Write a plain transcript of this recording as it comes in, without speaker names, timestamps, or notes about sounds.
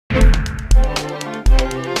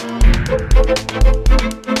Here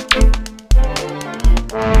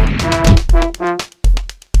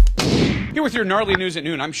with your Gnarly News at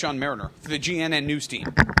Noon, I'm Sean Merinar for the GNN News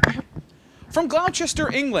team. From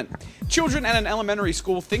Gloucester, England, children at an elementary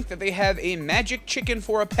school think that they have a magic chicken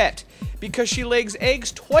for a pet because she lays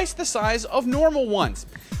eggs twice the size of normal ones.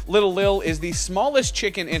 Little Lil is the smallest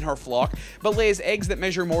chicken in her flock, but lays eggs that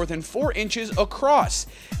measure more than 4 inches across.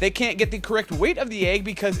 They can't get the correct weight of the egg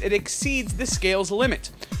because it exceeds the scale's limit.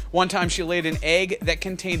 One time she laid an egg that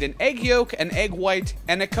contained an egg yolk, an egg white,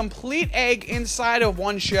 and a complete egg inside of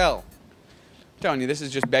one shell. I'm telling you, this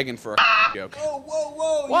is just begging for a joke.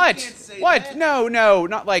 Whoa, What? You can't say What? that. No,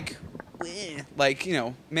 not like, you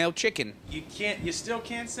know, male chicken. You still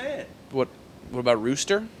can't say it. What about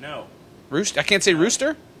rooster? No. Rooster? I can't say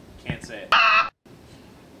rooster? Can't say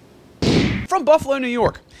it. From Buffalo, New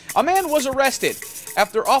York, a man was arrested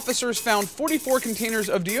after officers found 44 containers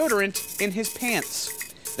of deodorant in his pants.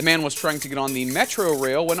 The man was trying to get on the metro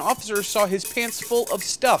rail when officers saw his pants full of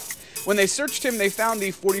stuff. When they searched him, they found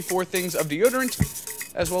the 44 things of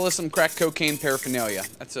deodorant, as well as some crack cocaine paraphernalia.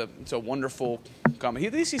 It's a wonderful comment.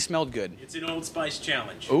 At least he smelled good. It's an Old Spice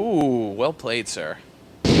challenge. Ooh, well played, sir.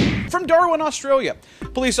 From Darwin, Australia,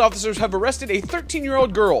 police officers have arrested a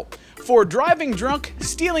 13-year-old girl for driving drunk,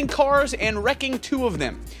 stealing cars, and wrecking 2 of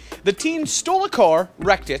them. The teen stole a car,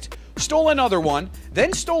 wrecked it, stole another one,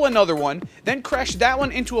 then stole another one, then crashed that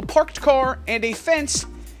one into a parked car and a fence,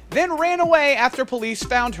 then ran away after police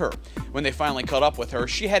found her. When they finally caught up with her,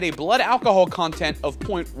 she had a blood alcohol content of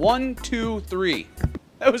 0.123.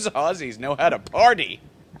 Those Aussies know how to party.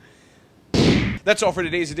 That's all for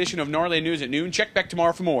today's edition of Gnarly News at Noon. Check back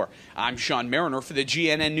tomorrow for more. I'm Sean Merinar for the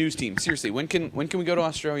GNN News team. Seriously, when can we go to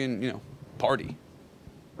Australia and, party?